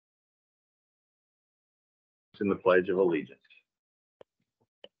in the Pledge of Allegiance.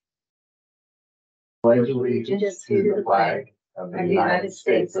 Pledge allegiance to the flag of the United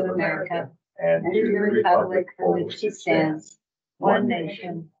States of America and to the republic for which it stands, one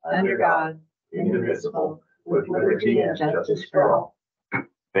nation, under God, indivisible, with liberty and justice for all.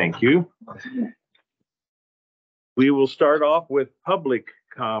 Thank you. We will start off with public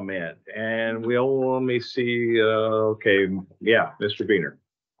comment, and we'll, let me see, okay, yeah, Mr. Beener.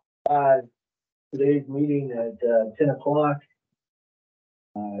 Today's meeting at 10 o'clock.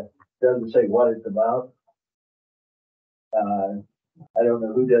 Doesn't say what it's about. I don't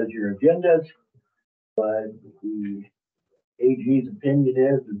know who does your agendas, but the AG's opinion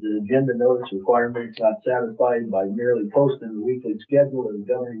is that the agenda notice requirement is not satisfied by merely posting the weekly schedule of the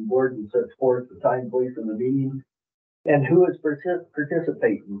governing board and sets forth the time, place of the meeting and who is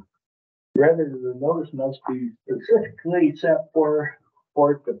participating. Rather, the notice must be specifically set forth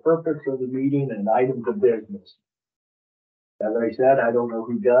the purpose of the meeting and items of business. As I said, I don't know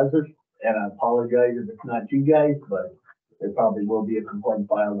who does it, and I apologize if it's not you guys, but there probably will be a complaint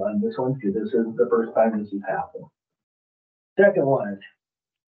filed on this one because this isn't the first time this has happened. Second one,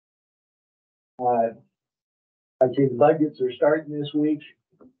 I see the budgets are starting this week.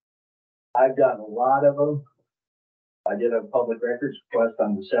 I've got a lot of them. I did a public records request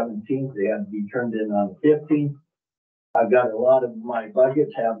on the 17th. They had to be turned in on the 15th. I've got a lot of my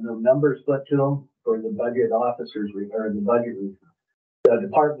budgets have no numbers put to them for the budget officers or the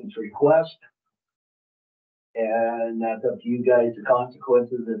department's request. And that's up to you guys, the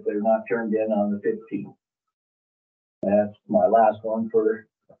consequences if they're not turned in on the 15th. That's my last one for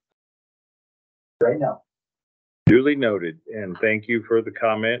right now. Duly noted, and thank you for the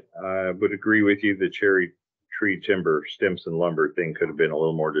comment. I would agree with you. The cherry tree timber Stimson lumber thing could have been a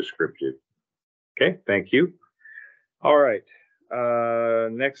little more descriptive. Okay, thank you. All right.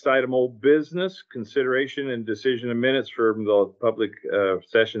 Next item, old business, consideration and decision of minutes from the public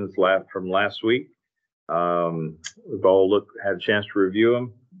sessions from last week. We've all had a chance to review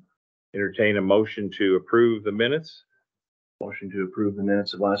them. Entertain a motion to approve the minutes. Motion to approve the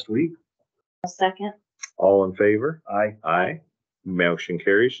minutes of last week. A second. All in favor? Aye. Aye. Motion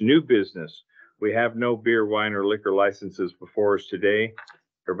carries. New business. We have no beer, wine, or liquor licenses before us today.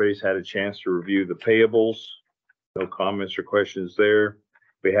 Everybody's had a chance to review the payables. No comments or questions there.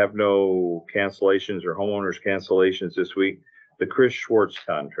 We have no cancellations or homeowners cancellations this week. The Chris Schwartz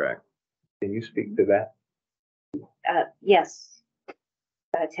contract. Can you speak to that? Yes.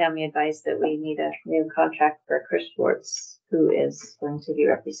 Tammy advised that we need a new contract for Chris Schwartz, who is going to be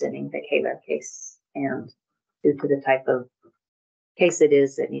representing the Kaler case. And due to the type of case it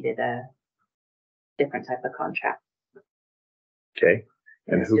is, it needed a different type of contract. Okay.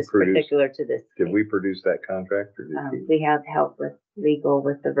 And who just produced? Particular to this. Did case. we produce that contract? Or did We have help with legal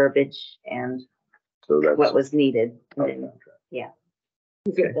with the verbiage and so that's what was needed. Yeah.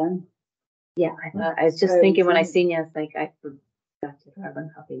 Is it done? Yeah, I was just thinking when I seen you, I was like, I forgot to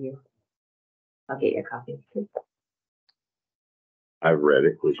carbon copy you. I'll get your copy. I've read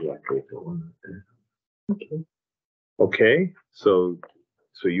it. Would you like to go one? Okay. Okay. So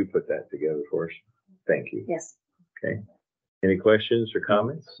you put that together for us. Thank you. Yes. Okay. Any questions or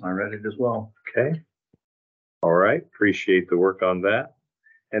comments? I read it as well. Okay. All right. Appreciate the work on that.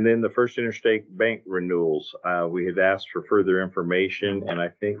 And then the First Interstate Bank renewals. We had asked for further information, and I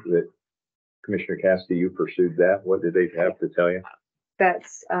think that Commissioner Cassidy, you pursued that. What did they have to tell you?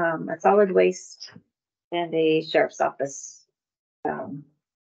 That's a solid waste and a sheriff's office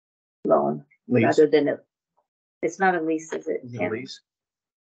loan. Lease. Rather than it's not a lease, is it? Is it a lease?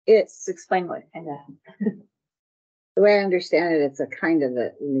 It's explain what kind of. The way I understand it, it's a kind of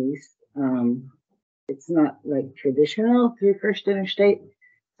a lease. It's not like traditional through First Interstate.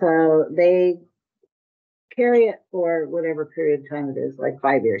 So they carry it for whatever period of time it is, like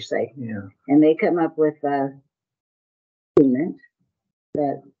 5 years, say. Yeah. And they come up with a payment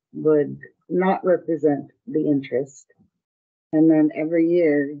that would not represent the interest. And then every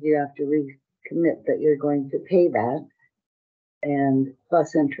year you have to recommit that you're going to pay that and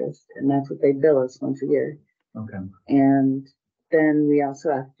plus interest. And that's what they bill us once a year. Okay. And then we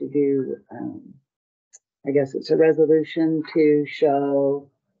also have to do, I guess it's a resolution to show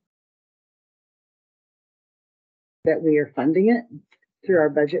that we are funding it through our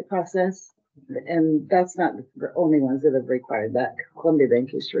budget process. And that's not the only ones that have required that. Columbia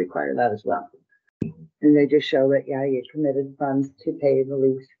Bank used to require that as well. And they just show that, yeah, you committed funds to pay the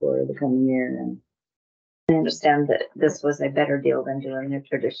lease for the coming year. And I understand that this was a better deal than doing a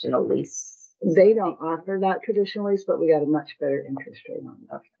traditional lease. they don't offer that traditional lease, but we got a much better interest rate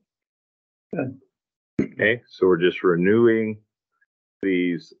on it. Okay, so we're just renewing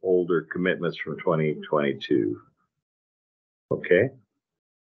these older commitments from 2022. Okay.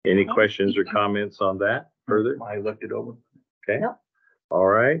 Any questions or comments on that further? I looked it over. Okay. Nope. All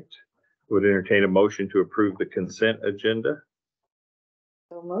right. Would entertain a motion to approve the consent agenda.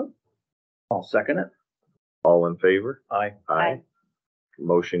 So moved. I'll second it. All in favor? Aye. Aye.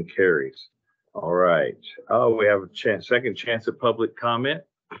 Motion carries. All right. Oh, we have a chance, second chance at public comment.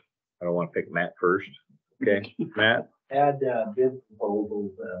 I don't want to pick Matt first. Okay, Matt? Add, bid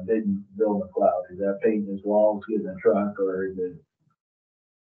proposals, bid Bill McLeod, is that painting his walls, getting a truck, or is it?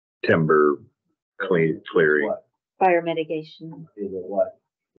 Timber clearing. What? Fire mitigation. Is it what?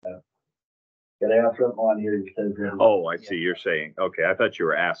 Gotta have something on here that says. that- Oh, I see. You're saying, okay, I thought you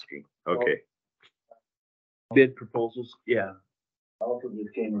were asking. Okay. Bid proposals, yeah. Also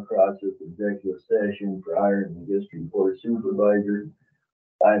just came across this executive session for hiring the district board supervisor.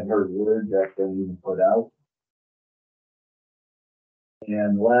 I've heard word that's been even put out.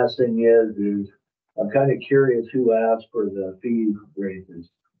 And the last thing is I'm kind of curious who asked for the fee raises.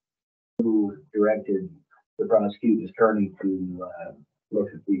 Who directed the prosecuting attorney to, look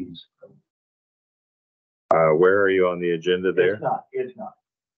at these. Where are you on the agenda there? It's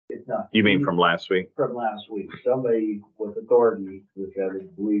not. You mean from last week? From last week, somebody with authority, which I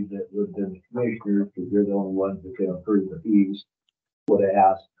would believe that would have been the commissioners, because they're the only ones that can approve the fees, would have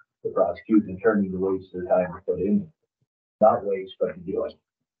asked the prosecuting attorney to waste their time to put in. Not waste, but to do it.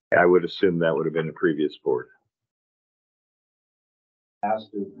 I would assume that would have been the previous board.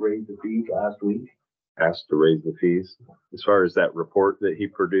 Asked to raise the fees last week. Asked to raise the fees. As far as that report that he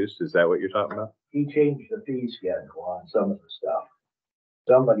produced, is that what you're talking about? He changed the fee schedule on some of the stuff.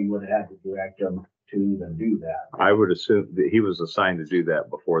 Somebody would have had to direct them to even do that. I would assume that he was assigned to do that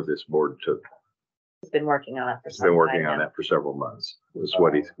before this board took, He's been working on it for some been time working on now. that for several months, was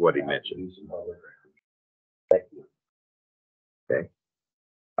what he mentioned. Do some public records. Thank you.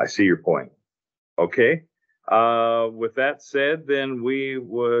 I see your point. Okay. With that said, then we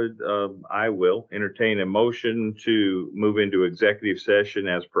would, I will entertain a motion to move into executive session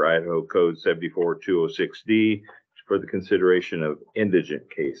as per Idaho Code 74206D for the consideration of indigent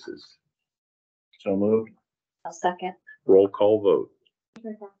cases. So moved. I'll second. Roll call vote.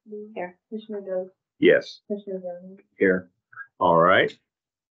 Here. Commissioner Godu? Yes. Commissioner Jones? Here. All right.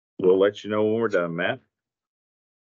 We'll let you know when we're done, Matt.